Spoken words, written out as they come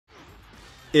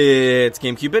It's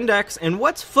GCNdex, and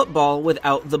what's football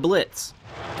without the Blitz?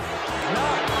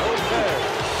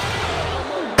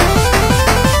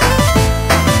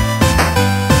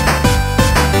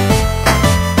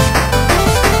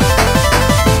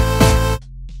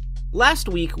 Last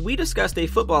week, we discussed a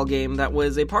football game that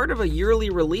was a part of a yearly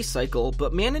release cycle,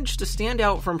 but managed to stand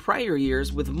out from prior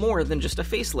years with more than just a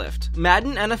facelift.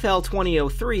 Madden NFL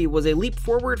 2003 was a leap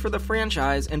forward for the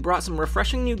franchise and brought some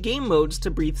refreshing new game modes to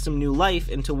breathe some new life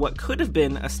into what could have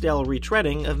been a stale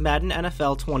retreading of Madden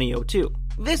NFL 2002.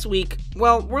 This week,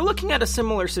 well, we're looking at a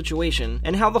similar situation,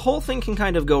 and how the whole thing can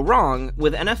kind of go wrong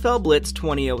with NFL Blitz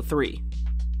 2003.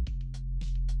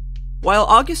 While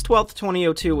August 12,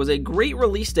 2002 was a great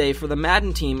release day for the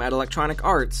Madden team at Electronic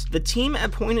Arts, the team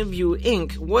at Point of View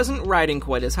Inc. wasn't riding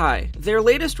quite as high. Their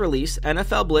latest release,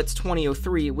 NFL Blitz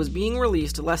 2003, was being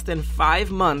released less than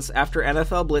 5 months after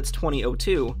NFL Blitz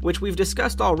 2002, which we've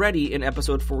discussed already in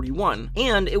episode 41,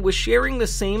 and it was sharing the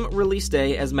same release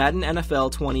day as Madden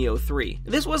NFL 2003.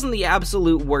 This wasn't the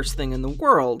absolute worst thing in the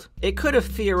world. It could have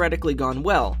theoretically gone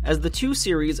well, as the two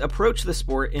series approach the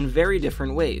sport in very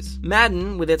different ways.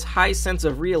 Madden, with its high sense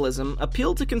of realism,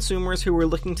 appealed to consumers who were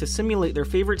looking to simulate their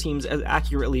favorite teams as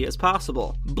accurately as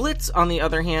possible. Blitz, on the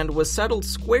other hand, was settled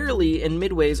squarely in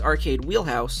Midway's arcade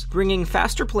wheelhouse, bringing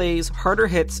faster plays, harder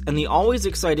hits, and the always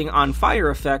exciting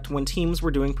on-fire effect when teams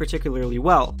were doing particularly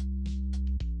well.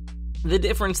 The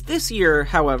difference this year,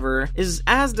 however, is,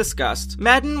 as discussed,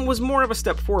 Madden was more of a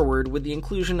step forward with the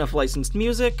inclusion of licensed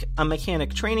music, a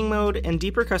mechanic training mode, and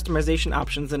deeper customization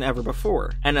options than ever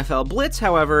before. NFL Blitz,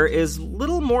 however, is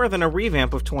little more than a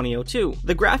revamp of 2002.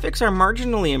 The graphics are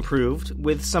marginally improved,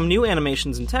 with some new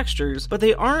animations and textures, but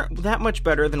they aren't that much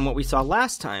better than what we saw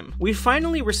last time. We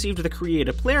finally received the Create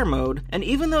a Player mode, and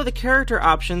even though the character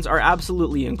options are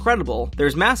absolutely incredible,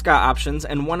 there's mascot options,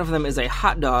 and one of them is a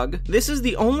hot dog, this is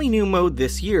the only new mode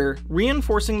this year,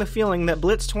 reinforcing the feeling that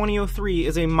Blitz 2003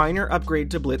 is a minor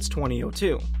upgrade to Blitz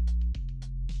 2002.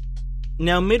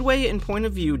 Now, Midway and Point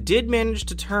of View did manage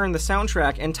to turn the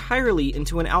soundtrack entirely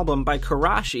into an album by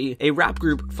Karashi, a rap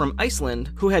group from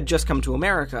Iceland who had just come to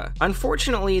America.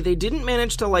 Unfortunately, they didn't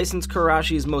manage to license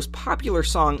Karashi's most popular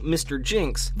song, Mr.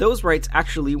 Jinx. Those rights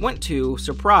actually went to,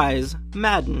 surprise,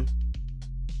 Madden.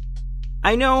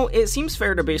 I know, it seems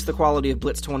fair to base the quality of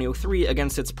Blitz 2003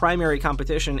 against its primary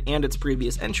competition and its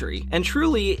previous entry, and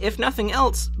truly, if nothing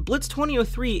else, Blitz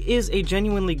 2003 is a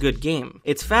genuinely good game.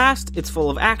 It's fast, it's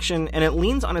full of action, and it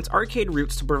leans on its arcade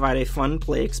roots to provide a fun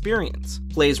play experience.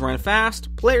 Plays run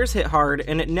fast, players hit hard,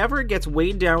 and it never gets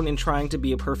weighed down in trying to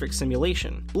be a perfect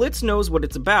simulation. Blitz knows what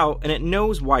it's about, and it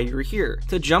knows why you're here,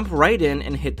 to jump right in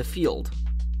and hit the field.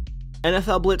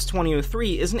 NFL Blitz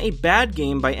 2003 isn't a bad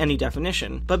game by any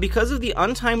definition, but because of the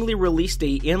untimely release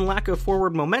date and lack of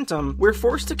forward momentum, we're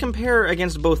forced to compare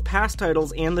against both past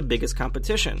titles and the biggest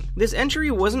competition. This entry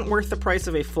wasn't worth the price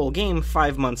of a full game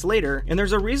 5 months later, and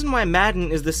there's a reason why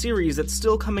Madden is the series that's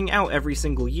still coming out every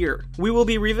single year. We will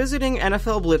be revisiting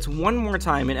NFL Blitz one more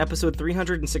time in episode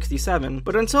 367,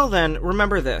 but until then,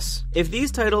 remember this. If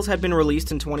these titles had been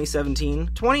released in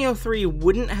 2017, 2003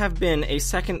 wouldn't have been a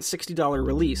second $60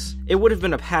 release. It would have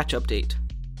been a patch update.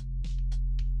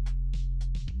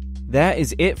 That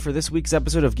is it for this week's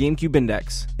episode of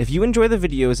GCNdex. If you enjoy the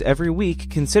videos every week,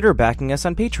 consider backing us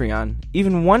on Patreon.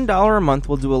 Even $1 a month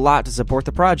will do a lot to support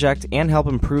the project and help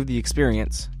improve the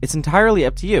experience. It's entirely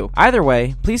up to you. Either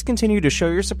way, please continue to show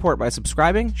your support by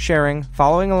subscribing, sharing,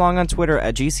 following along on Twitter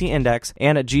at GCNdex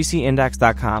and at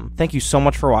GCNdex.com. Thank you so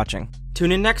much for watching.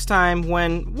 Tune in next time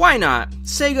when, why not,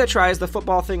 Sega tries the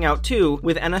football thing out too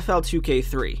with NFL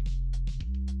 2K3.